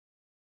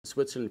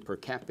Switzerland per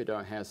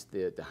capita has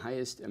the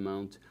highest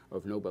amount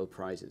of Nobel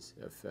Prizes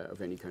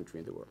of any country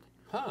in the world.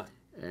 Huh.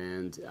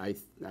 And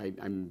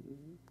I'm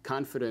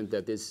confident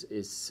that this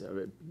is,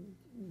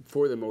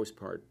 for the most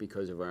part,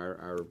 because of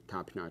our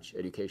top-notch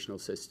educational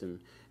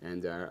system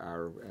and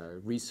our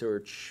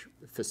research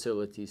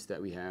facilities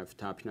that we have,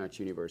 top-notch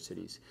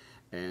universities,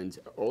 and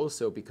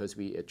also because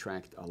we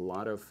attract a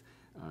lot of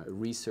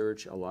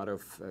research, a lot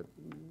of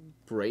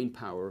brain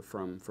power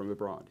from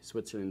abroad.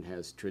 Switzerland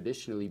has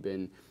traditionally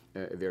been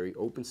a very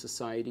open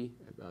society.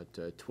 About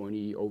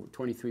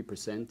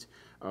 23%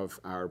 of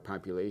our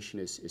population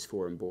is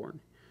foreign-born,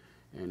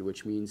 and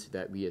which means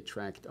that we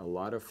attract a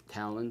lot of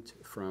talent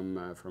from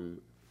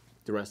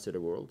the rest of the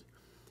world,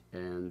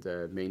 and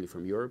mainly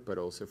from Europe, but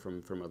also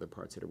from other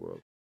parts of the world.